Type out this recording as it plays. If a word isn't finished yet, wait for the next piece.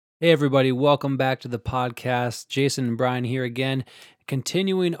Hey, everybody, welcome back to the podcast. Jason and Brian here again,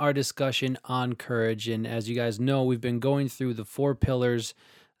 continuing our discussion on courage. And as you guys know, we've been going through the four pillars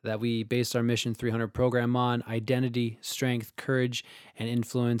that we based our Mission 300 program on: identity, strength, courage, and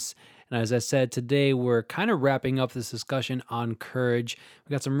influence. And as I said, today we're kind of wrapping up this discussion on courage.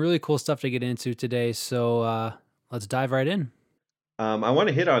 We got some really cool stuff to get into today. So let's dive right in. I want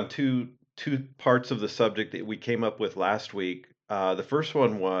to hit on two parts of the subject that we came up with last week. The first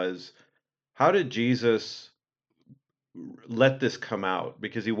one was, how did Jesus let this come out?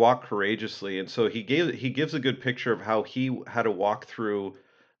 Because he walked courageously, and so he gives a good picture of how he had to walk through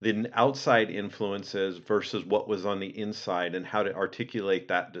the outside influences versus what was on the inside, and how to articulate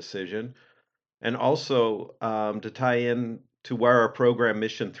that decision. And also, to tie in to where our program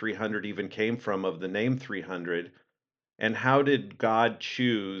Mission 300 even came from, of the name 300, and how did God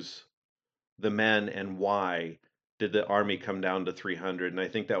choose the men, and why did the army come down to 300? And I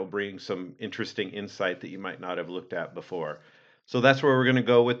think that will bring some interesting insight that you might not have looked at before. So that's where we're going to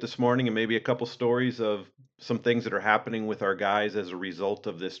go with this morning, and maybe a couple stories of some things that are happening with our guys as a result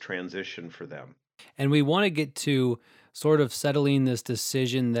of this transition for them. And we want to get to sort of settling this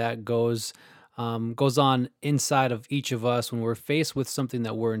decision that goes on inside of each of us when we're faced with something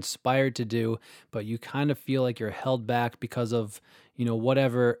that we're inspired to do, but you kind of feel like you're held back because of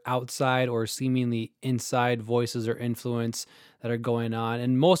whatever outside or seemingly inside voices or influence that are going on.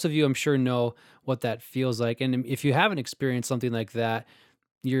 And most of you, I'm sure, know what that feels like. And if you haven't experienced something like that,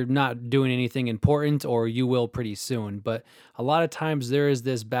 you're not doing anything important, or you will pretty soon. But a lot of times there is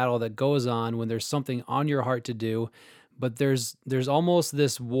this battle that goes on when there's something on your heart to do, but there's almost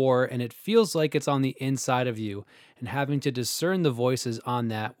this war, and it feels like it's on the inside of you, and having to discern the voices on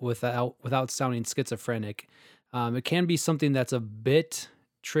that without sounding schizophrenic. It can be something that's a bit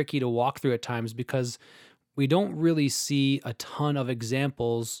tricky to walk through at times, because we don't really see a ton of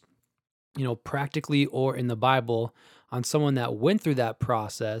examples, practically or in the Bible, on someone that went through that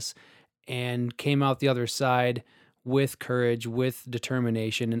process and came out the other side with courage, with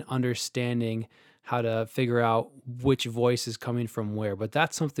determination, and understanding how to figure out which voice is coming from where. But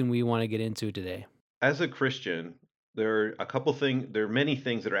that's something we want to get into today. As a Christian, there are many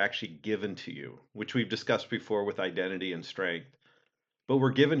things that are actually given to you, which we've discussed before with identity and strength. But we're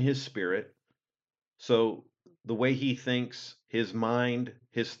given his spirit. So the way he thinks, his mind,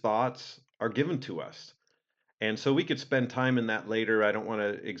 his thoughts are given to us. And so we could spend time in that later. I don't want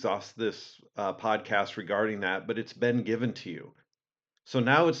to exhaust this podcast regarding that, but it's been given to you. So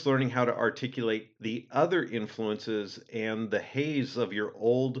now it's learning how to articulate the other influences and the haze of your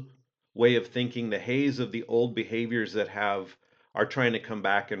old way of thinking, the haze of the old behaviors that are trying to come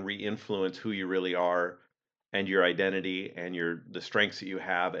back and re-influence who you really are, and your identity, and the strengths that you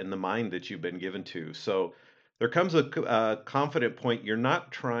have, and the mind that you've been given to. So there comes a confident point. You're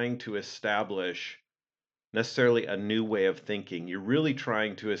not trying to establish necessarily a new way of thinking. You're really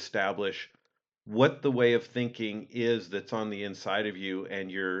trying to establish what the way of thinking is that's on the inside of you, and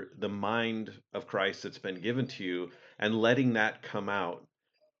the mind of Christ that's been given to you, and letting that come out.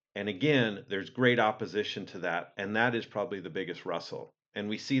 And again, there's great opposition to that, and that is probably the biggest wrestle. And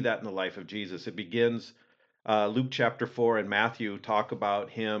we see that in the life of Jesus. It begins, Luke chapter 4 and Matthew talk about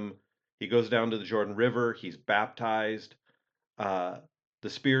him. He goes down to the Jordan River, he's baptized. Uh, the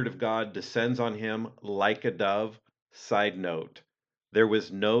Spirit of God descends on him like a dove. Side note, there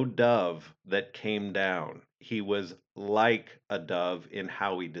was no dove that came down. He was like a dove in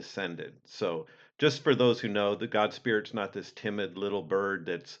how he descended. So, just for those who know, the God Spirit's not this timid little bird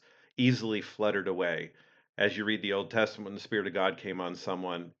that's easily fluttered away. As you read the Old Testament, when the Spirit of God came on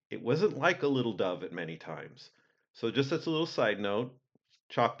someone, it wasn't like a little dove at many times. So, just as a little side note,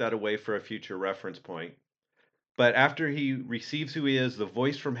 chalk that away for a future reference point. But after he receives who he is, the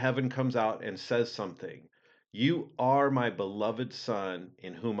voice from heaven comes out and says something. You are my beloved son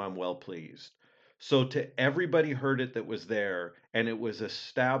in whom I'm well pleased. So to everybody heard it that was there, and it was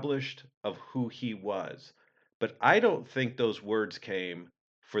established of who he was. But I don't think those words came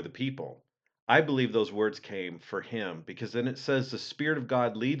for the people. I believe those words came for him, because then it says the Spirit of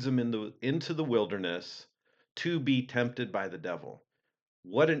God leads him into the wilderness to be tempted by the devil.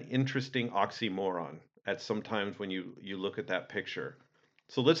 What an interesting oxymoron at sometimes when you look at that picture.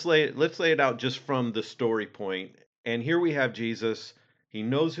 So let's lay it out just from the story point. And here we have Jesus. He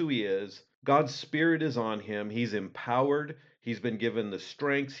knows who he is. God's spirit is on him. He's empowered. He's been given the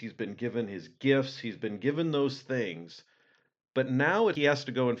strengths. He's been given his gifts. He's been given those things. But now he has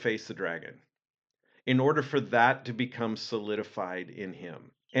to go and face the dragon in order for that to become solidified in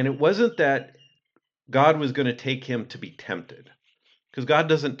him. And it wasn't that God was going to take him to be tempted, because God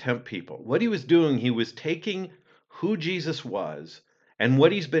doesn't tempt people. What he was doing, he was taking who Jesus was and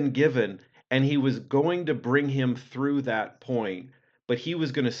what he's been given, and he was going to bring him through that point, but he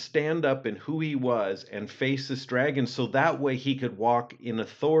was going to stand up in who he was and face this dragon so that way he could walk in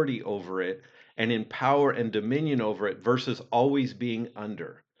authority over it and in power and dominion over it versus always being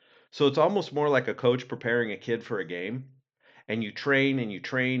under. So it's almost more like a coach preparing a kid for a game, and you train and you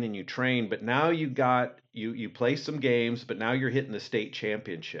train and you train, but now you play some games, but now you're hitting the state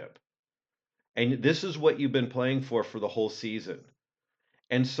championship. And this is what you've been playing for the whole season.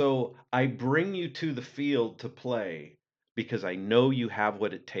 And so I bring you to the field to play because I know you have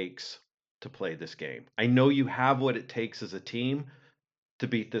what it takes to play this game. I know you have what it takes as a team to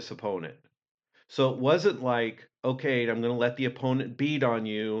beat this opponent. So it wasn't like, okay, I'm going to let the opponent beat on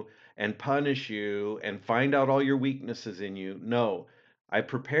you and punish you and find out all your weaknesses in you. No, I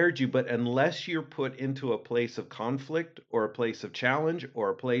prepared you, but unless you're put into a place of conflict or a place of challenge or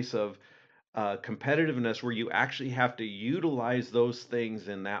a place of competitiveness where you actually have to utilize those things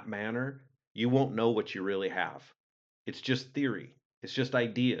in that manner, you won't know what you really have. It's just theory. It's just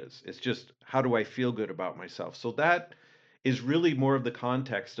ideas. It's just how do I feel good about myself? So that is really more of the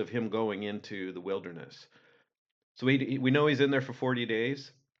context of him going into the wilderness. So we know he's in there for 40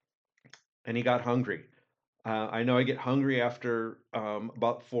 days and he got hungry. I know I get hungry after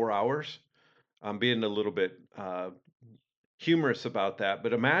about 4 hours. I'm being a little bit humorous about that,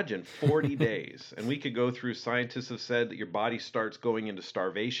 but imagine 40 days. And we could go through, scientists have said that your body starts going into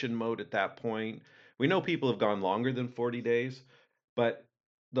starvation mode at that point. We know people have gone longer than 40 days, but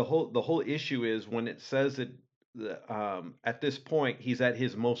the whole issue is when it says that at this point he's at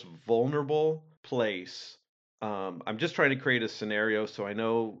his most vulnerable place. I'm just trying to create a scenario so I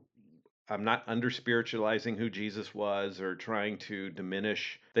know I'm not under spiritualizing who Jesus was or trying to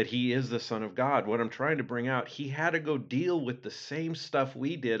diminish that he is the Son of God. What I'm trying to bring out, he had to go deal with the same stuff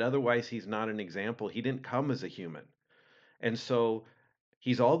we did. Otherwise, he's not an example. He didn't come as a human. And so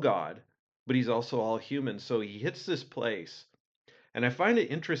he's all God, but he's also all human. So he hits this place. And I find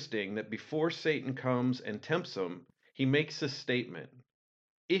it interesting that before Satan comes and tempts him, he makes this statement: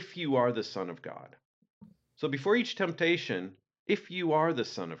 if you are the Son of God. So before each temptation, if you are the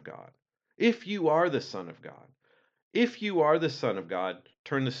Son of God, if you are the Son of God, if you are the Son of God,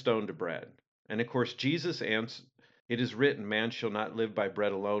 turn the stone to bread. And of course, Jesus answered, it is written, man shall not live by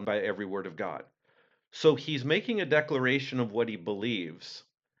bread alone, by every word of God. So he's making a declaration of what he believes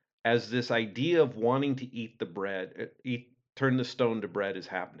as this idea of wanting to eat the bread, turn the stone to bread is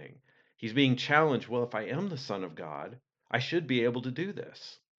happening. He's being challenged. Well, if I am the Son of God, I should be able to do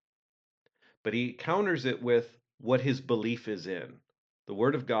this. But he counters it with what his belief is in the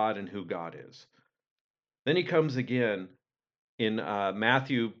Word of God and who God is. Then he comes again in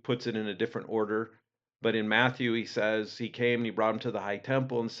Matthew, puts it in a different order. But in Matthew, he says, he came and he brought him to the high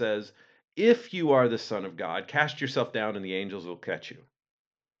temple and says, if you are the Son of God, cast yourself down and the angels will catch you.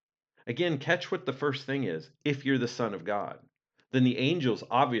 Again, catch what the first thing is. If you're the Son of God, then the angels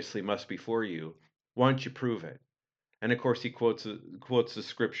obviously must be for you. Why don't you prove it? And of course, he quotes the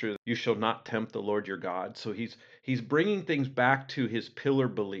scripture, "You shall not tempt the Lord your God." So he's bringing things back to his pillar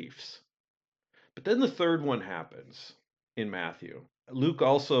beliefs. But then the third one happens in Matthew. Luke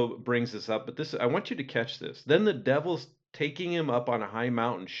also brings this up, but this I want you to catch this. Then the devil, taking him up on a high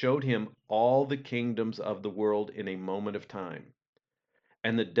mountain, showed him all the kingdoms of the world in a moment of time.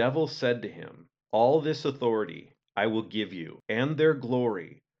 And the devil said to him, all this authority I will give you, and their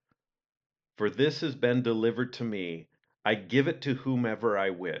glory, for this has been delivered to me. I give it to whomever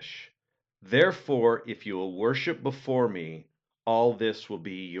I wish. Therefore, if you will worship before me, all this will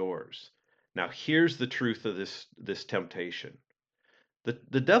be yours. Now, here's the truth of this temptation.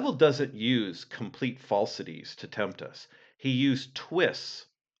 The devil doesn't use complete falsities to tempt us. He used twists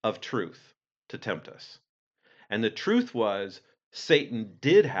of truth to tempt us. And the truth was, Satan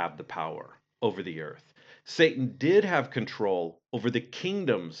did have the power over the earth. Satan did have control over the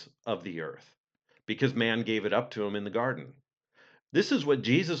kingdoms of the earth because man gave it up to him in the garden. This is what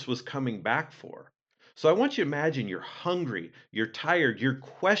Jesus was coming back for. So I want you to imagine you're hungry, you're tired, you're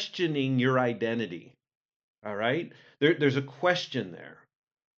questioning your identity. All right? There's a question there.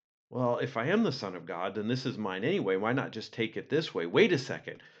 Well, if I am the Son of God, then this is mine anyway. Why not just take it this way? Wait a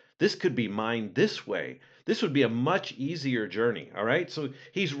second. This could be mine this way. This would be a much easier journey. All right. So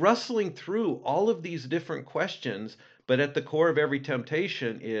he's rustling through all of these different questions, but at the core of every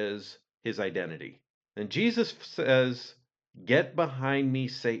temptation is his identity. And Jesus says, get behind me,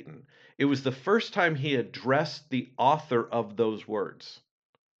 Satan. It was the first time he addressed the author of those words.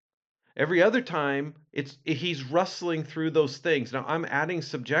 Every other time, he's rustling through those things. Now I'm adding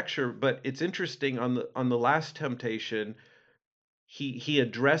subjecture, but it's interesting on the last temptation, he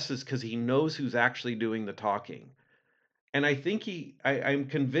addresses because he knows who's actually doing the talking. And I think I'm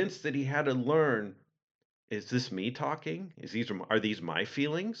convinced that he had to learn, is this me talking? Are these my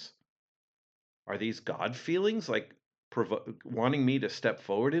feelings? Are these God feelings, like wanting me to step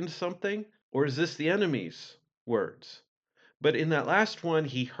forward into something? Or is this the enemy's words? But in that last one,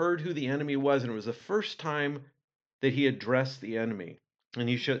 he heard who the enemy was, and it was the first time that he addressed the enemy. And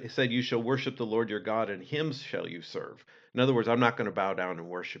he said, "You shall worship the Lord your God, and him shall you serve." In other words, I'm not going to bow down and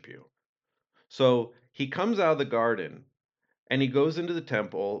worship you. So he comes out of the garden and he goes into the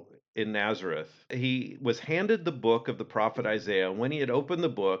temple in Nazareth. He was handed the book of the prophet Isaiah. And when he had opened the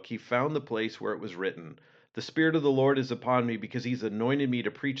book, he found the place where it was written, "The Spirit of the Lord is upon me, because he's anointed me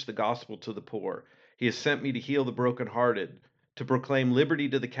to preach the gospel to the poor. He has sent me to heal the brokenhearted, to proclaim liberty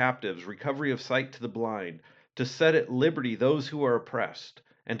to the captives, recovery of sight to the blind, to set at liberty those who are oppressed,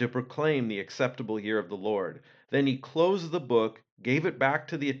 and to proclaim the acceptable year of the Lord." Then he closed the book, gave it back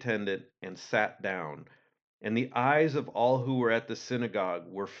to the attendant, and sat down. And the eyes of all who were at the synagogue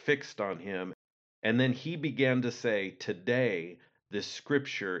were fixed on him. And then he began to say, "Today this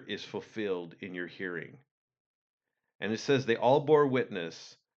scripture is fulfilled in your hearing." And it says, they all bore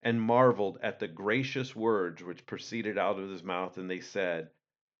witness and marveled at the gracious words which proceeded out of his mouth. And they said,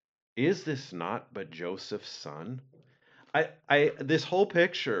 "Is this not but Joseph's son?" This whole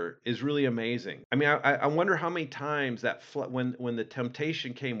picture is really amazing. I mean, I wonder how many times when the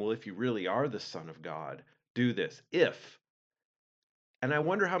temptation came, well, if you really are the Son of God, do this. And I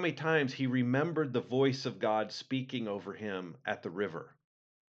wonder how many times he remembered the voice of God speaking over him at the river.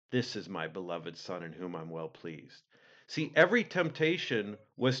 "This is my beloved Son in whom I'm well pleased." See, every temptation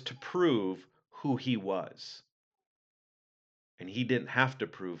was to prove who he was. And he didn't have to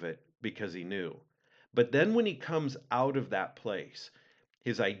prove it because he knew. But then when he comes out of that place,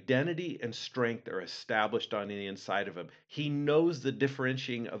 his identity and strength are established on the inside of him. He knows the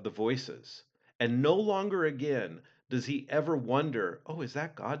differentiating of the voices. And no longer again does he ever wonder, oh, is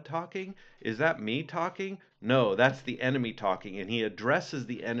that God talking? Is that me talking? No, that's the enemy talking. And he addresses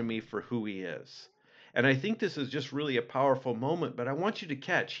the enemy for who he is. And I think this is just really a powerful moment. But I want you to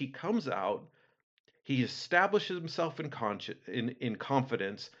catch, he comes out, he establishes himself in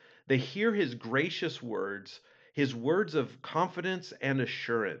confidence. They hear his gracious words, his words of confidence and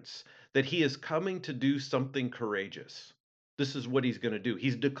assurance that he is coming to do something courageous. This is what he's going to do.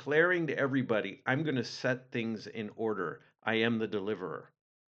 He's declaring to everybody, "I'm going to set things in order. I am the deliverer."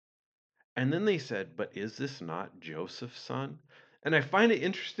 And then they said, "But is this not Joseph's son?" And I find it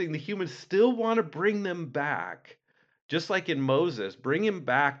interesting the humans still want to bring them back, just like in Moses, bring him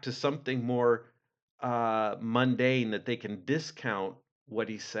back to something more mundane that they can discount what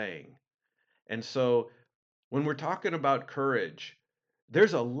he's saying. And so when we're talking about courage,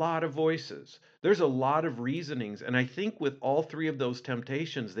 there's a lot of voices, there's a lot of reasonings. And I think with all three of those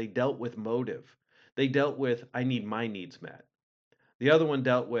temptations, they dealt with motive. They dealt with, I need my needs met. The other one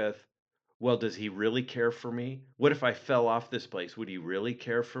dealt with, well, does he really care for me? What if I fell off this place? Would he really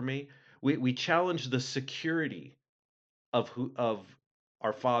care for me? We challenge the security of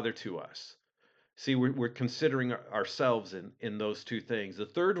our Father to us. See, we're considering ourselves in those two things. The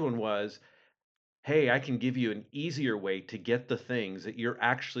third one was, hey, I can give you an easier way to get the things that you're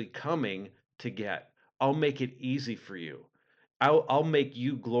actually coming to get. I'll make it easy for you. I'll make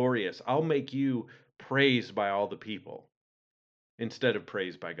you glorious. I'll make you praised by all the people instead of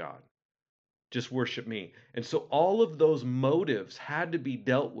praised by God. Just worship me. And so all of those motives had to be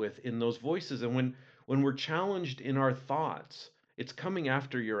dealt with in those voices. And when we're challenged in our thoughts, it's coming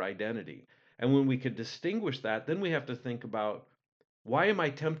after your identity. And when we could distinguish that, then we have to think about, why am I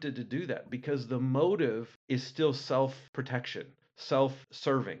tempted to do that? Because the motive is still self-protection,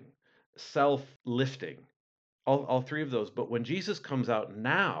 self-serving, self-lifting, all three of those. But when Jesus comes out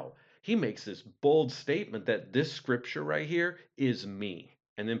now, he makes this bold statement that this scripture right here is me.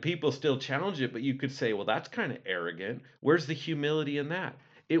 And then people still challenge it, but you could say, well, that's kind of arrogant. Where's the humility in that?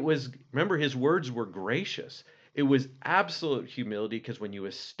 It was, remember, his words were gracious. It was absolute humility, because when you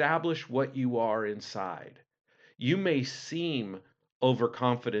establish what you are inside, you may seem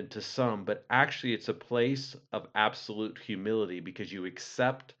overconfident to some, but actually it's a place of absolute humility because you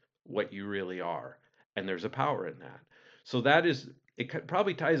accept what you really are. And there's a power in that. So that is,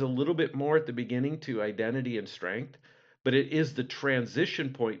 probably ties a little bit more at the beginning to identity and strength, but it is the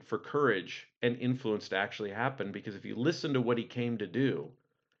transition point for courage and influence to actually happen. Because if you listen to what he came to do,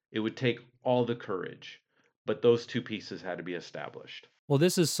 it would take all the courage. But those two pieces had to be established. Well,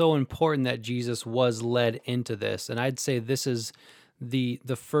 this is so important that Jesus was led into this, and I'd say this is the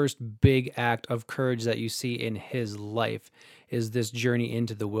first big act of courage that you see in his life is this journey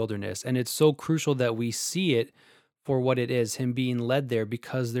into the wilderness. And it's so crucial that we see it for what it is, him being led there,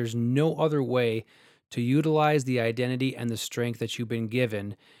 because there's no other way to utilize the identity and the strength that you've been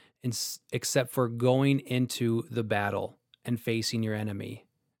given, except for going into the battle and facing your enemy.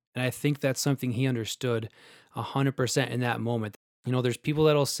 And I think that's something he understood 100% in that moment. There's people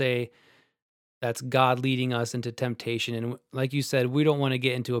that'll say that's God leading us into temptation. And like you said, we don't want to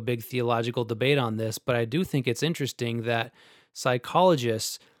get into a big theological debate on this, but I do think it's interesting that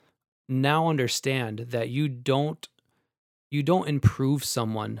psychologists now understand that you don't improve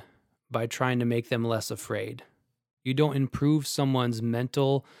someone by trying to make them less afraid. You don't improve someone's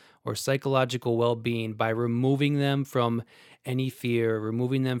mental or psychological well being by removing them from any fear,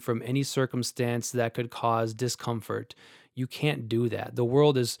 removing them from any circumstance that could cause discomfort. You can't do that. The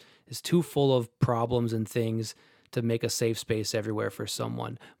world is too full of problems and things to make a safe space everywhere for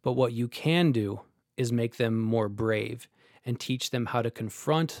someone. But what you can do is make them more brave and teach them how to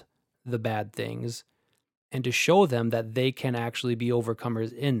confront the bad things and to show them that they can actually be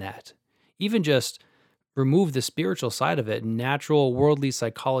overcomers in that. Even just remove the spiritual side of it. Natural worldly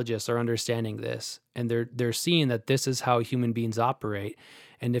psychologists are understanding this, and they're seeing that this is how human beings operate.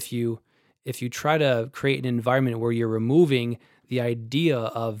 And if you try to create an environment where you're removing the idea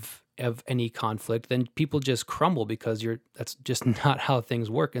of any conflict, then people just crumble because that's just not how things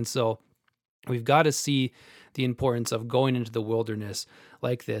work. And so we've got to see the importance of going into the wilderness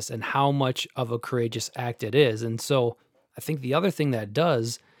like this and how much of a courageous act it is. And so I think the other thing that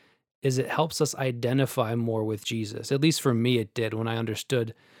does is it helps us identify more with Jesus. At least for me it did when I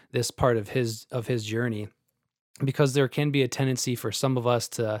understood this part of his journey, because there can be a tendency for some of us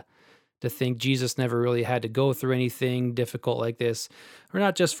to think Jesus never really had to go through anything difficult like this, or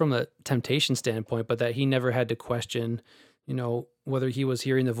not just from a temptation standpoint, but that he never had to question, whether he was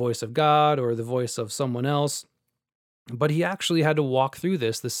hearing the voice of God or the voice of someone else. But he actually had to walk through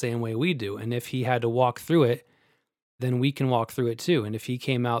this the same way we do. And if he had to walk through it, then we can walk through it too. And if he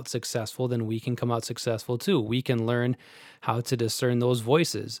came out successful, then we can come out successful too. We can learn how to discern those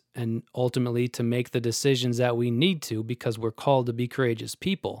voices and ultimately to make the decisions that we need to, because we're called to be courageous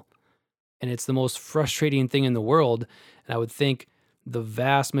people. And it's the most frustrating thing in the world. And I would think the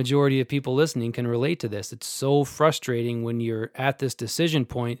vast majority of people listening can relate to this. It's so frustrating when you're at this decision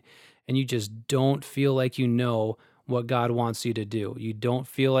point and you just don't feel like you know what God wants you to do. You don't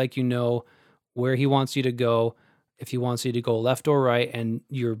feel like you know where he wants you to go, if he wants you to go left or right, and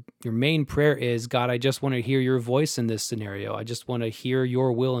your main prayer is, God, I just want to hear your voice in this scenario. I just want to hear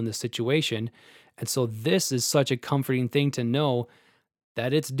your will in this situation. And so this is such a comforting thing to know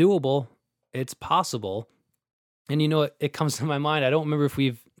that it's doable, it's possible. And it comes to my mind. I don't remember if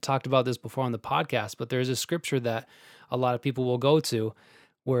we've talked about this before on the podcast, but there's a scripture that a lot of people will go to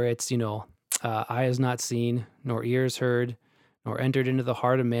where it's, eye has not seen, nor ears heard, nor entered into the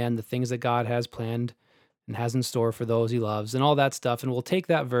heart of man the things that God has planned and has in store for those he loves, and all that stuff. And we'll take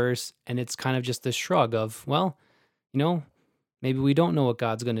that verse and it's kind of just this shrug of, well, maybe we don't know what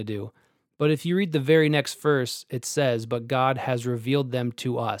God's going to do. But if you read the very next verse, it says, but God has revealed them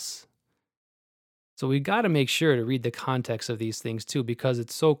to us. So we got to make sure to read the context of these things too, because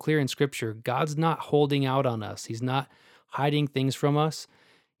it's so clear in scripture. God's not holding out on us. He's not hiding things from us.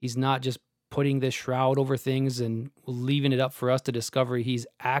 He's not just putting this shroud over things and leaving it up for us to discover. He's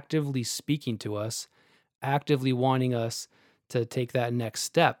actively speaking to us, actively wanting us to take that next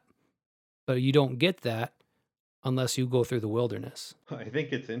step. But you don't get that unless you go through the wilderness. I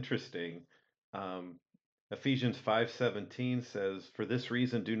think it's interesting. Um, Ephesians 5:17 says, "For this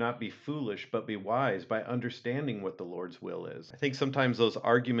reason, do not be foolish, but be wise by understanding what the Lord's will is." I think sometimes those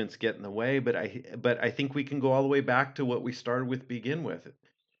arguments get in the way, but I think we can go all the way back to what we started with, begin with.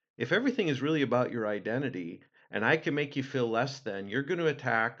 If everything is really about your identity, and I can make you feel less than, you're going to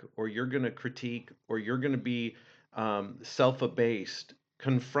attack, or you're going to critique, or you're going to be self-abased,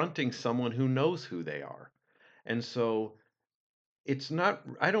 confronting someone who knows who they are. And so it's not,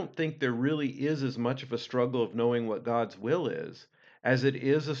 I don't think there really is as much of a struggle of knowing what God's will is as it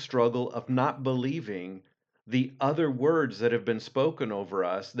is a struggle of not believing the other words that have been spoken over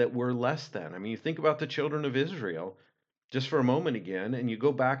us that we're less than. I mean, you think about the children of Israel just for a moment again, and you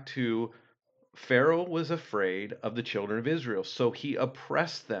go back to Pharaoh was afraid of the children of Israel, so he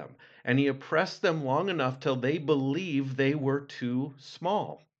oppressed them, and he oppressed them long enough till they believed they were too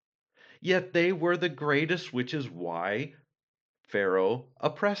small. Yet they were the greatest, which is why Pharaoh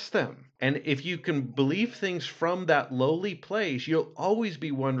oppressed them. And if you can believe things from that lowly place, you'll always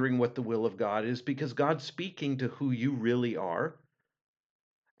be wondering what the will of God is, because God's speaking to who you really are.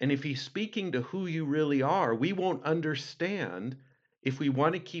 And if he's speaking to who you really are, we won't understand if we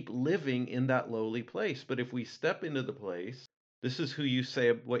want to keep living in that lowly place. But if we step into the place, this is who you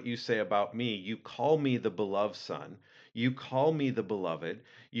say, what you say about me. You call me the beloved son. You call me the beloved.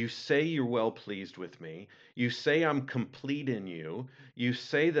 You say you're well pleased with me. You say I'm complete in you. You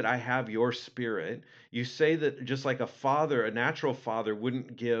say that I have your spirit. You say that just like a father, a natural father,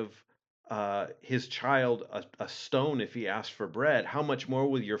 wouldn't give his child a stone if he asked for bread, how much more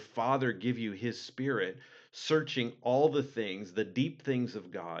will your Father give you his Spirit, searching all the things, the deep things of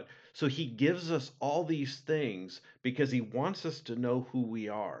God? So he gives us all these things because he wants us to know who we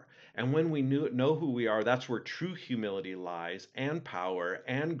are. And when we know who we are, that's where true humility lies, and power,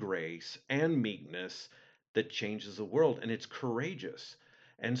 and grace, and meekness that changes the world. And it's courageous.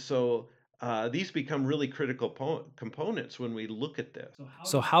 And so these become really critical components when we look at this.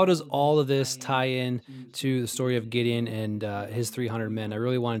 So how does all of this tie in to the story of Gideon and his 300 men? I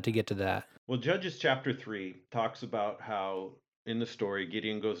really wanted to get to that. Well, Judges chapter 3 talks about how in the story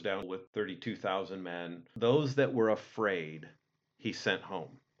Gideon goes down with 32,000 men. Those that were afraid, he sent home.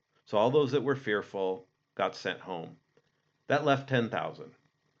 So all those that were fearful got sent home. That left 10,000.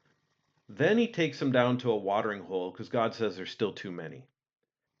 Then he takes them down to a watering hole because God says there's still too many.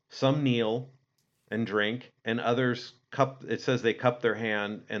 Some kneel and drink, and others cup, it says they cup their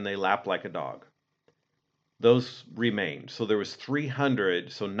hand and they lap like a dog. Those remained. So there was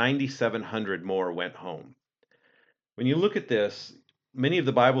 300, so 9,700 more went home. When you look at this, many of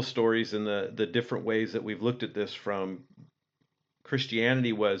the Bible stories and the different ways that we've looked at this from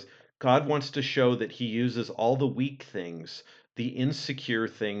Christianity was God wants to show that he uses all the weak things, the insecure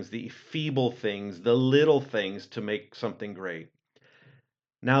things, the feeble things, the little things to make something great.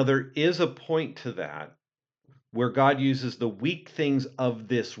 Now, there is a point to that where God uses the weak things of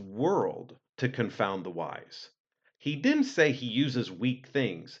this world to confound the wise. He didn't say he uses weak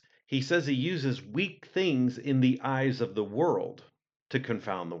things. He says he uses weak things in the eyes of the world to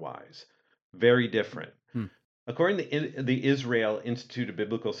confound the wise. Very different. Hmm. According to the Israel Institute of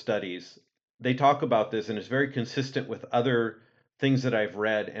Biblical Studies, they talk about this, and it's very consistent with other things that I've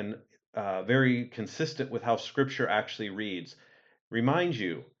read, and very consistent with how Scripture actually reads. Remind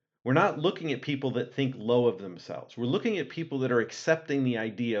you, we're not looking at people that think low of themselves. We're looking at people that are accepting the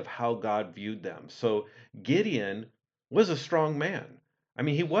idea of how God viewed them. So Gideon was a strong man. I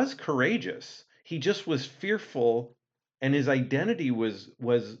mean, he was courageous. He just was fearful, and his identity was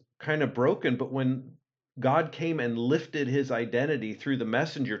kind of broken. But when God came and lifted his identity through the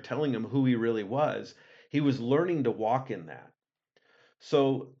messenger telling him who he really was, he was learning to walk in that.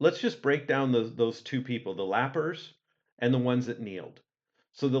 So let's just break down those two people, the lappers and the ones that kneeled.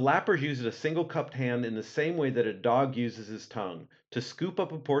 So the lappers used a single cupped hand in the same way that a dog uses his tongue to scoop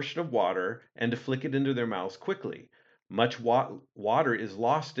up a portion of water and to flick it into their mouths quickly. Much water is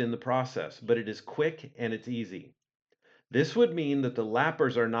lost in the process, but it is quick and it's easy. This would mean that the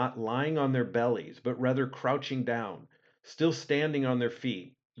lappers are not lying on their bellies, but rather crouching down, still standing on their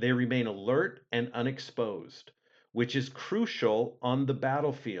feet. They remain alert and unexposed, which is crucial on the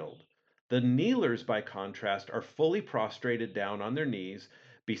battlefield. The kneelers, by contrast, are fully prostrated down on their knees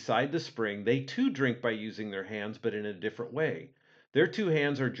beside the spring. They too drink by using their hands, but in a different way. Their two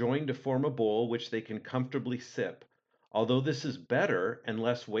hands are joined to form a bowl which they can comfortably sip. Although this is better and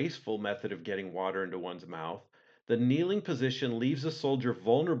less wasteful method of getting water into one's mouth, the kneeling position leaves a soldier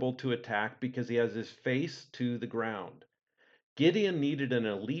vulnerable to attack because he has his face to the ground. Gideon needed an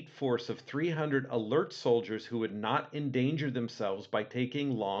elite force of 300 alert soldiers who would not endanger themselves by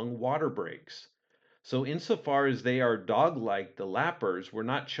taking long water breaks. So, insofar as they are dog like, the lappers were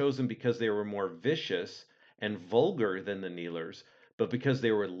not chosen because they were more vicious and vulgar than the kneelers, but because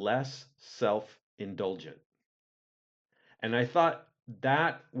they were less self indulgent. And I thought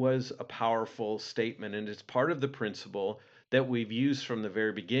that was a powerful statement. And it's part of the principle that we've used from the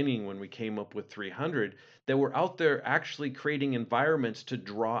very beginning when we came up with 300, that we're out there actually creating environments to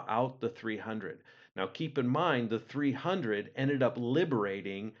draw out the 300. Now, keep in mind, the 300 ended up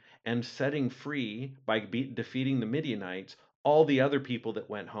liberating and setting free by defeating the Midianites all the other people that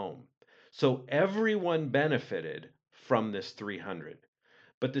went home. So everyone benefited from this 300.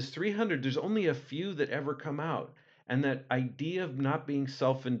 But this 300, there's only a few that ever come out. And that idea of not being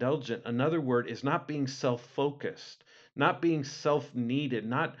self indulgent, another word, is not being self focused, not being self needed,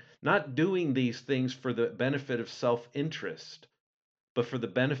 not doing these things for the benefit of self interest, but for the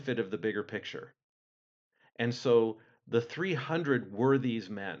benefit of the bigger picture. And so the 300 were these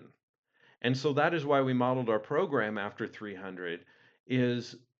men. And so that is why we modeled our program after 300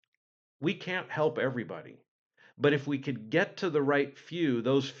 is we can't help everybody. But if we could get to the right few,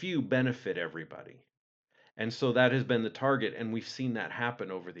 those few benefit everybody. And so that has been the target, and we've seen that happen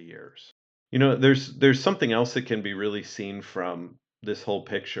over the years. You know, there's something else that can be really seen from this whole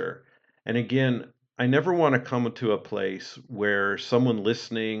picture. And again, I never want to come to a place where someone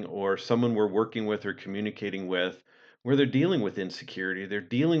listening or someone we're working with or communicating with where they're dealing with insecurity, they're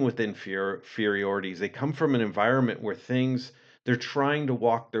dealing with inferiorities. They come from an environment where they're trying to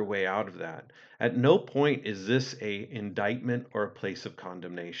walk their way out of that. At no point is this a indictment or a place of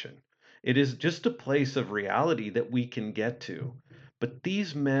condemnation. It is just a place of reality that we can get to. But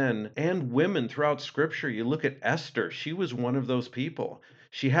these men and women throughout scripture, you look at Esther, she was one of those people.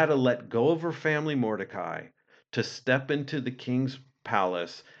 She had to let go of her family, Mordecai, to step into the king's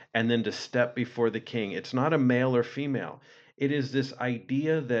palace and then to step before the king. It's not a male or female. It is this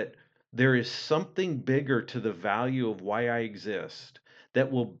idea that there is something bigger to the value of why I exist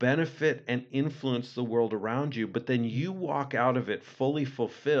that will benefit and influence the world around you, but then you walk out of it fully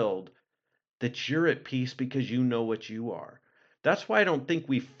fulfilled, that you're at peace because you know what you are. That's why I don't think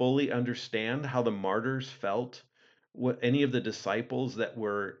we fully understand how the martyrs felt, what any of the disciples that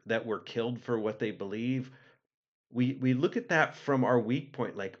were killed for what they believe. We look at that from our weak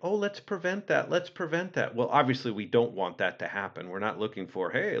point, like, oh, let's prevent that. Well, obviously we don't want that to happen. We're not looking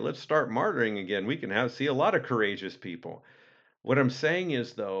for, hey, let's start martyring again. We can see a lot of courageous people. What I'm saying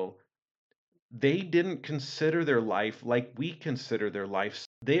is, though, they didn't consider their life like we consider their life.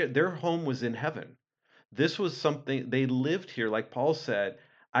 Their home was in heaven. This was something they lived here. Like Paul said,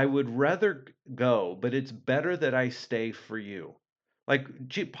 I would rather go, but it's better that I stay for you. Like,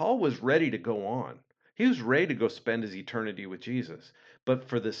 Paul was ready to go on. He was ready to go spend his eternity with Jesus. But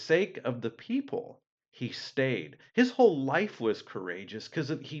for the sake of the people, he stayed. His whole life was courageous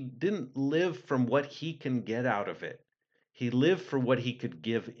because he didn't live from what he can get out of it. He lived for what he could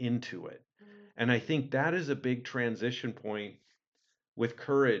give into it. And I think that is a big transition point with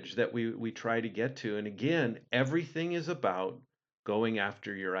courage that we try to get to. And again, everything is about going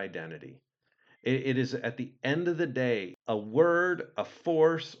after your identity. It is at the end of the day, a word, a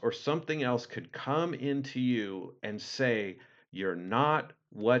force, or something else could come into you and say, you're not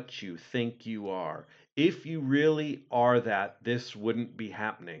what you think you are. If you really are that, this wouldn't be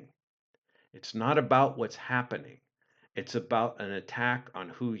happening. It's not about what's happening. It's about an attack on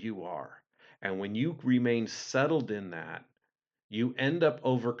who you are. And when you remain settled in that, you end up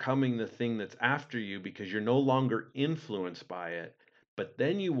overcoming the thing that's after you because you're no longer influenced by it. But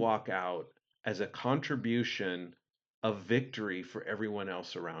then you walk out as a contribution of victory for everyone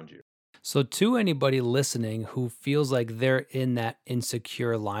else around you. So, to anybody listening who feels like they're in that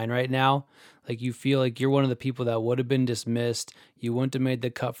insecure line right now, like you feel like you're one of the people that would have been dismissed, you wouldn't have made the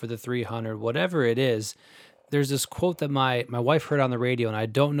cut for the 300, whatever it is, there's this quote that my wife heard on the radio, and I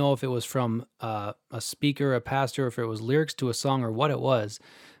don't know if it was from a speaker, a pastor, if it was lyrics to a song or what it was,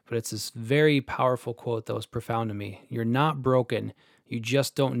 but it's this very powerful quote that was profound to me. You're not broken, you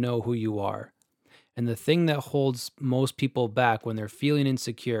just don't know who you are. And the thing that holds most people back when they're feeling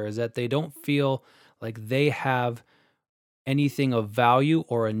insecure is that they don't feel like they have anything of value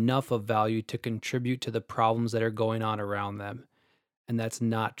or enough of value to contribute to the problems that are going on around them. And that's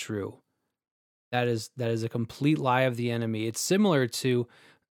not true. That is a complete lie of the enemy. It's similar to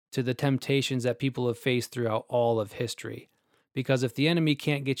the temptations that people have faced throughout all of history. Because if the enemy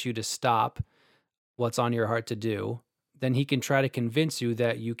can't get you to stop what's on your heart to do, then he can try to convince you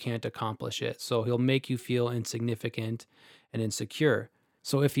that you can't accomplish it. So he'll make you feel insignificant and insecure.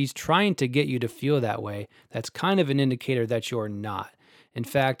 So if he's trying to get you to feel that way, that's kind of an indicator that you're not. In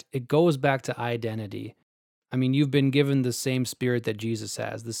fact, it goes back to identity. I mean, you've been given the same spirit that Jesus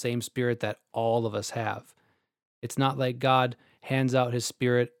has, the same spirit that all of us have. It's not like God hands out his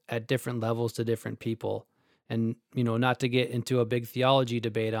spirit at different levels to different people. And, not to get into a big theology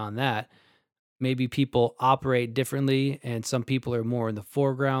debate on that, maybe people operate differently and some people are more in the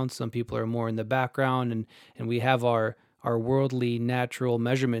foreground, some people are more in the background, and we have our worldly natural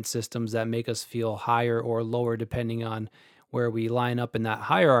measurement systems that make us feel higher or lower depending on where we line up in that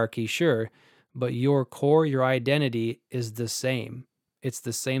hierarchy, sure, but your core, your identity is the same. It's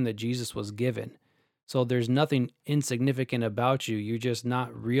the same that Jesus was given. So there's nothing insignificant about you. You're just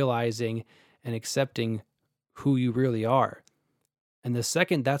not realizing and accepting who you really are. And the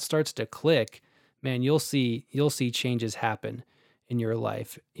second that starts to click, man, you'll see changes happen in your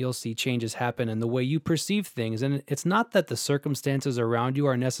life. You'll see changes happen in the way you perceive things. And it's not that the circumstances around you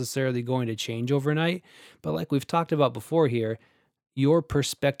are necessarily going to change overnight, but like we've talked about before here, your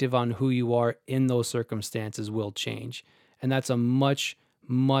perspective on who you are in those circumstances will change. And that's a much,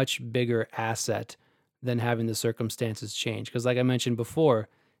 much bigger asset than having the circumstances change. Because, like I mentioned before,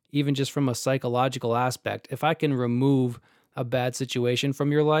 even just from a psychological aspect, if I can remove a bad situation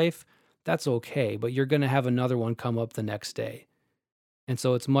from your life, that's okay, but you're going to have another one come up the next day. And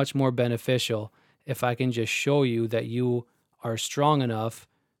so it's much more beneficial if I can just show you that you are strong enough,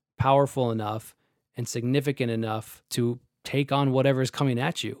 powerful enough, and significant enough to take on whatever is coming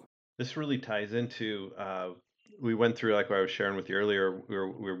at you. This really ties into we went through, like what I was sharing with you earlier,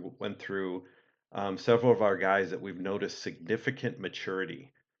 went through several of our guys that we've noticed significant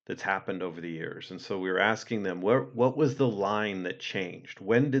maturity that's happened over the years. And so we were asking them, what was the line that changed?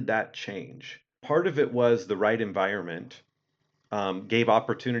 When did that change? Part of it was the right environment gave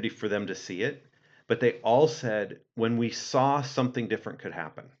opportunity for them to see it, but they all said when we saw something different could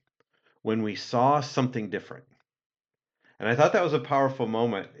happen, when we saw something different. And I thought that was a powerful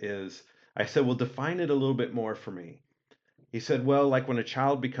moment. Is I said, well, define it a little bit more for me. He said, well, like when a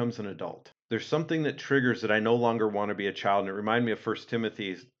child becomes an adult, there's something that triggers that I no longer want to be a child. And it reminded me of First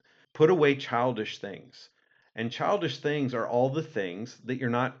Timothy's, put away childish things. And childish things are all the things that you're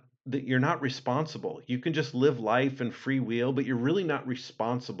not responsible. You can just live life and free will, but you're really not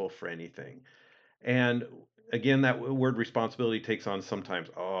responsible for anything. And again, that word responsibility takes on sometimes,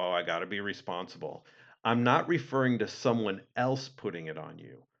 oh, I got to be responsible. I'm not referring to someone else putting it on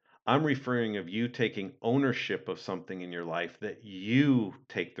you. I'm referring of you taking ownership of something in your life that you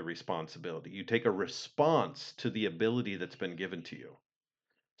take the responsibility. You take a response to the ability that's been given to you.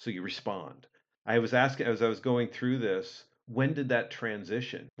 So you respond. I was asking as I was going through this, when did that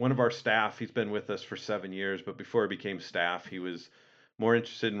transition? One of our staff, he's been with us for 7 years, but before he became staff, he was more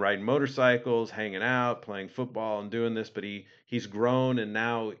interested in riding motorcycles, hanging out, playing football, and doing this. But he's grown, and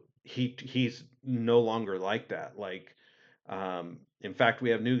now he's no longer like that. Like, in fact, we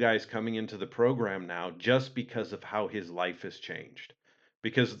have new guys coming into the program now just because of how his life has changed.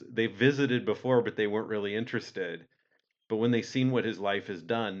 Because they visited before, but they weren't really interested, but when they've seen what his life has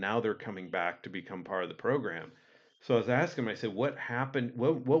done, now they're coming back to become part of the program. So I was asking him, I said, what happened?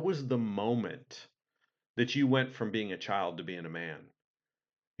 What was the moment that you went from being a child to being a man?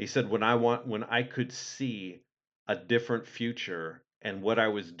 He said, when I could see a different future and what I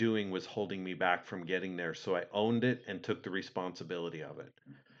was doing was holding me back from getting there. So I owned it and took the responsibility of it.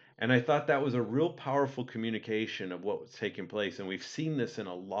 And I thought that was a real powerful communication of what was taking place. And we've seen this in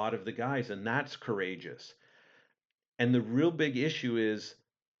a lot of the guys, and that's courageous. And the real big issue is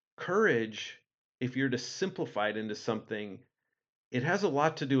courage, if you're to simplify it into something, it has a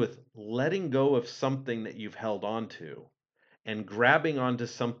lot to do with letting go of something that you've held on to and grabbing onto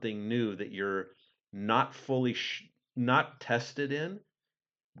something new that you're not fully not tested in,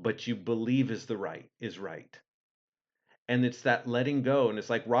 but you believe is right. And it's that letting go, and it's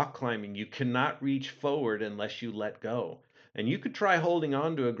like rock climbing. You cannot reach forward unless you let go. And you could try holding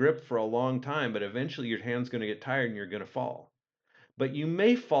on to a grip for a long time, but eventually your hand's going to get tired and you're going to fall. But you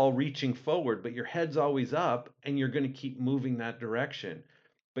may fall reaching forward, but your head's always up and you're going to keep moving that direction.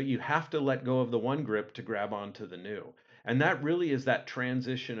 But you have to let go of the one grip to grab onto the new. And that really is that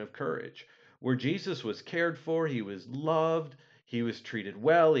transition of courage where Jesus was cared for, he was loved, he was treated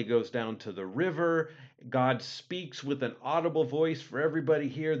well, he goes down to the river. God speaks with an audible voice for everybody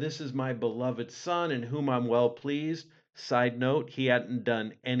here. This is my beloved son in whom I'm well pleased. Side note, he hadn't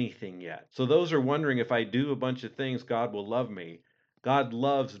done anything yet. So those are wondering if I do a bunch of things, God will love me. God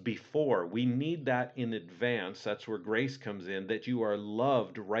loves before. We need that in advance. That's where grace comes in, that you are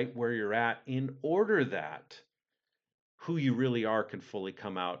loved right where you're at in order that who you really are can fully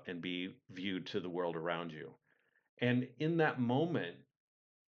come out and be viewed to the world around you. And in that moment,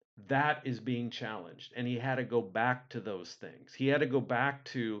 that is being challenged. And he had to go back to those things. He had to go back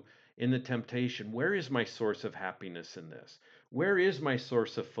to, in the temptation, where is my source of happiness in this? Where is my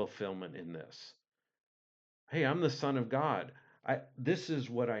source of fulfillment in this? Hey, I'm the son of God. This is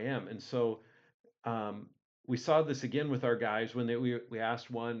what I am. And so um, we saw this again with our guys when we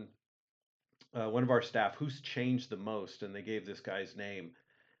asked one of our staff who's changed the most, and they gave this guy's name.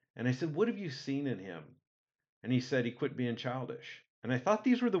 And I said, "What have you seen in him?" And he said he quit being childish. And I thought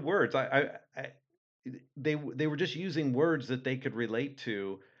these were the words. They were just using words that they could relate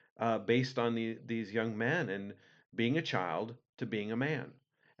to based on these young men and being a child to being a man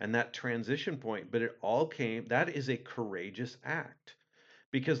and that transition point. But it all came. That is a courageous act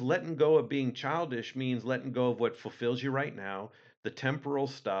because letting go of being childish means letting go of what fulfills you right now, the temporal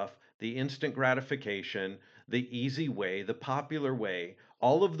stuff, the instant gratification, the easy way, the popular way.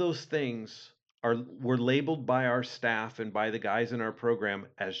 All of those things were labeled by our staff and by the guys in our program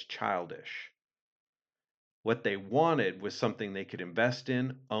as childish. What they wanted was something they could invest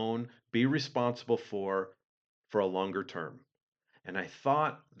in, own, be responsible for a longer term. And I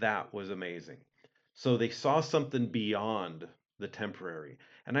thought that was amazing. So they saw something beyond the temporary.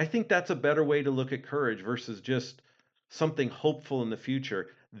 And I think that's a better way to look at courage versus just something hopeful in the future.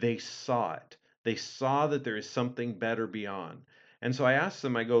 They saw it. They saw that there is something better beyond. And so I asked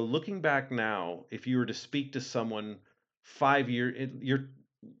them, I go, looking back now, if you were to speak to someone 5 years, you're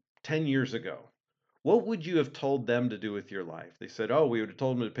 10 years ago, what would you have told them to do with your life? They said, oh, we would have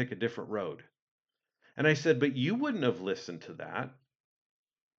told them to pick a different road. And I said, "But you wouldn't have listened to that."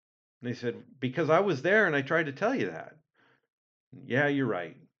 And they said, "Because I was there and I tried to tell you that." Yeah, you're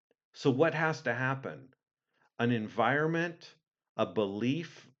right. So what has to happen? An environment, a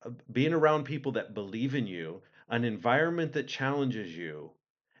belief, being around people that believe in you, an environment that challenges you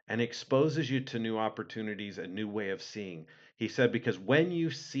and exposes you to new opportunities, a new way of seeing. He said, because when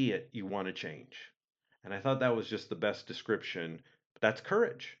you see it, you want to change. And I thought that was just the best description. That's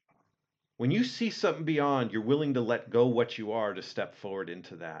courage. When you see something beyond, you're willing to let go what you are to step forward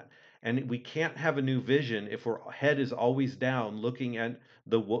into that. And we can't have a new vision if our head is always down, looking at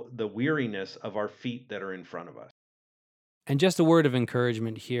the weariness of our feet that are in front of us. And just a word of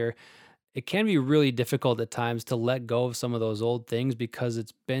encouragement here. It can be really difficult at times to let go of some of those old things because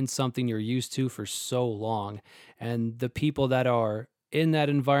it's been something you're used to for so long. And the people that are in that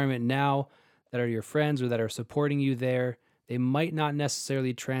environment now, that are your friends or that are supporting you there, they might not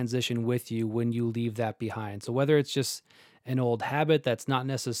necessarily transition with you when you leave that behind. So whether it's just an old habit that's not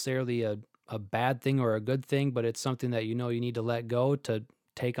necessarily a bad thing or a good thing, but it's something that you know you need to let go to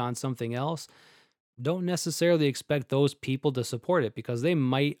take on something else, don't necessarily expect those people to support it because they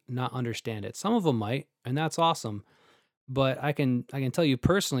might not understand it. Some of them might, and that's awesome. But I can tell you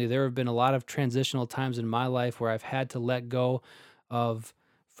personally, there have been a lot of transitional times in my life where I've had to let go of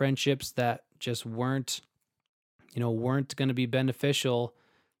friendships that just weren't going to be beneficial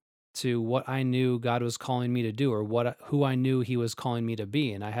to what I knew God was calling me to do, or who I knew he was calling me to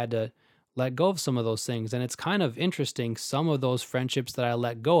be. And I had to let go of some of those things. And it's kind of interesting. Some of those friendships that I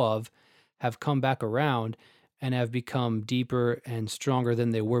let go of have come back around and have become deeper and stronger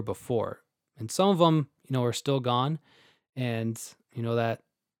than they were before. And some of them, are still gone. And,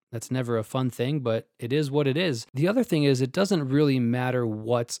 that's never a fun thing, but it is what it is. The other thing is, it doesn't really matter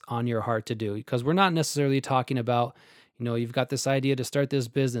what's on your heart to do because we're not necessarily talking about, you've got this idea to start this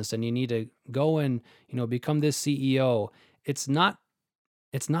business and you need to go and, become this CEO. It's not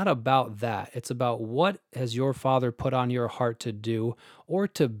it's not about that. It's about what has your father put on your heart to do or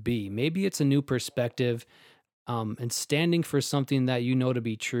to be. Maybe it's a new perspective, and standing for something that you know to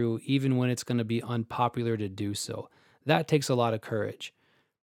be true, even when it's going to be unpopular to do so. That takes a lot of courage.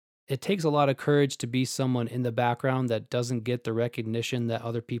 It takes a lot of courage to be someone in the background that doesn't get the recognition that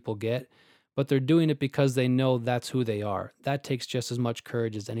other people get, but they're doing it because they know that's who they are. That takes just as much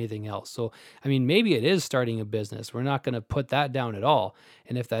courage as anything else. So, I mean, maybe it is starting a business. We're not going to put that down at all.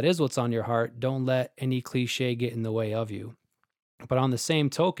 And if that is what's on your heart, don't let any cliche get in the way of you. But on the same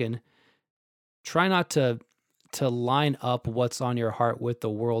token, try not to line up what's on your heart with the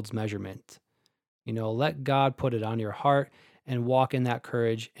world's measurement. Let God put it on your heart and walk in that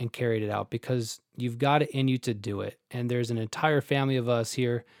courage and carry it out because you've got it in you to do it. And there's an entire family of us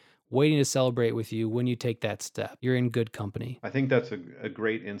here waiting to celebrate with you when you take that step. You're in good company. I think that's a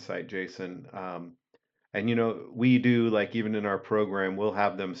great insight, Jason. And we do, like, even in our program, we'll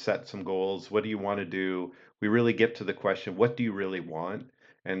have them set some goals. What do you want to do? We really get to the question, what do you really want?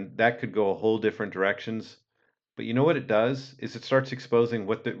 And that could go a whole different directions. But you know what it does is it starts exposing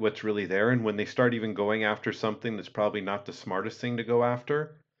what's really there. And when they start even going after something that's probably not the smartest thing to go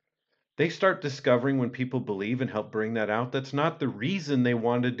after, they start discovering, when people believe and help bring that out, that's not the reason they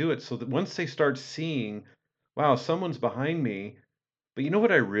want to do it. So that once they start seeing, wow, someone's behind me, but you know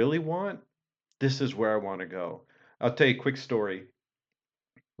what I really want? This is where I want to go. I'll tell you a quick story.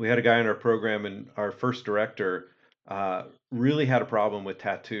 We had a guy in our program, and our first director really had a problem with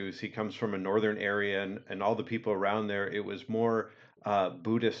tattoos. He comes from a northern area, and all the people around there, it was more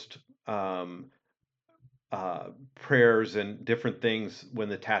Buddhist um, prayers and different things when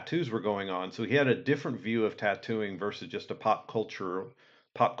the tattoos were going on. So he had a different view of tattooing versus just a pop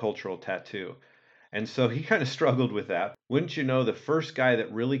cultural tattoo. And so he kind of struggled with that. Wouldn't you know, the first guy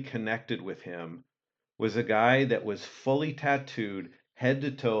that really connected with him was a guy that was fully tattooed, head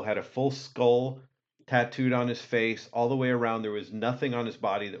to toe, had a full skull tattooed on his face all the way around. There was nothing on his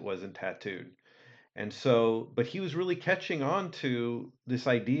body that wasn't tattooed. And so, but he was really catching on to this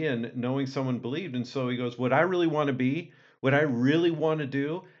idea and knowing someone believed. And so he goes, what I really want to be, what I really want to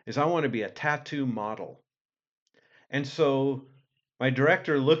do is I want to be a tattoo model. And so my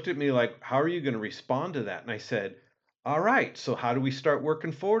director looked at me like, how are you going to respond to that? And I said, all right, so how do we start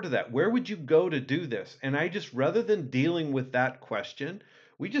working forward to that? Where would you go to do this? And I just, rather than dealing with that question,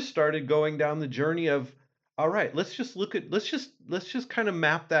 we just started going down the journey of, all right, let's just kind of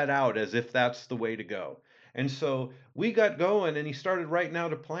map that out as if that's the way to go. And so we got going, and he started writing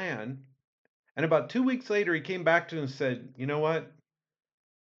out a plan. And about 2 weeks later, he came back to us and said, you know what?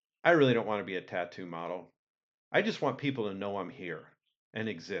 I really don't want to be a tattoo model. I just want people to know I'm here and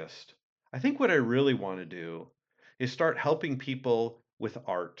exist. I think what I really want to do is start helping people with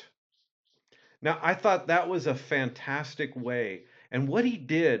art. Now, I thought that was a fantastic way. And what he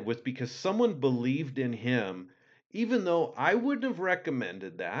did was because someone believed in him, even though I wouldn't have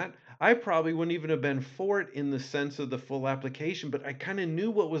recommended that. I probably wouldn't even have been for it in the sense of the full application, but I kind of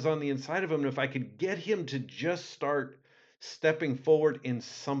knew what was on the inside of him. And if I could get him to just start stepping forward in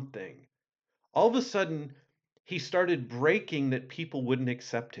something, all of a sudden he started breaking that people wouldn't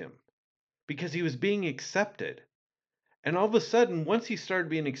accept him because he was being accepted. And all of a sudden, once he started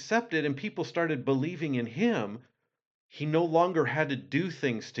being accepted and people started believing in him, he no longer had to do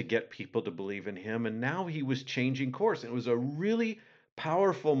things to get people to believe in him. And now he was changing course. And it was a really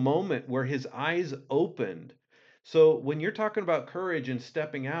powerful moment where his eyes opened. So when you're talking about courage and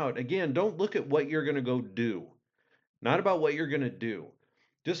stepping out, again, don't look at what you're going to go do, not about what you're going to do.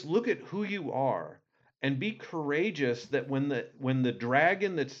 Just look at who you are and be courageous that when the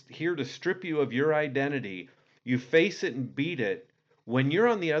dragon that's here to strip you of your identity, you face it and beat it. When you're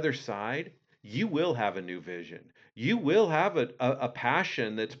on the other side, you will have a new vision. You will have a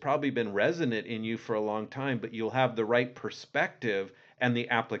passion that's probably been resonant in you for a long time, but you'll have the right perspective and the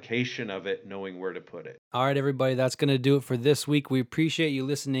application of it, knowing where to put it. All right, everybody, that's going to do it for this week. We appreciate you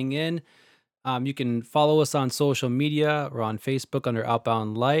listening in. You can follow us on social media. We're on Facebook under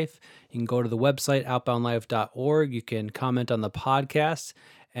Outbound Life. You can go to the website, outboundlife.org. You can comment on the podcast,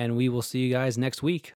 and we will see you guys next week.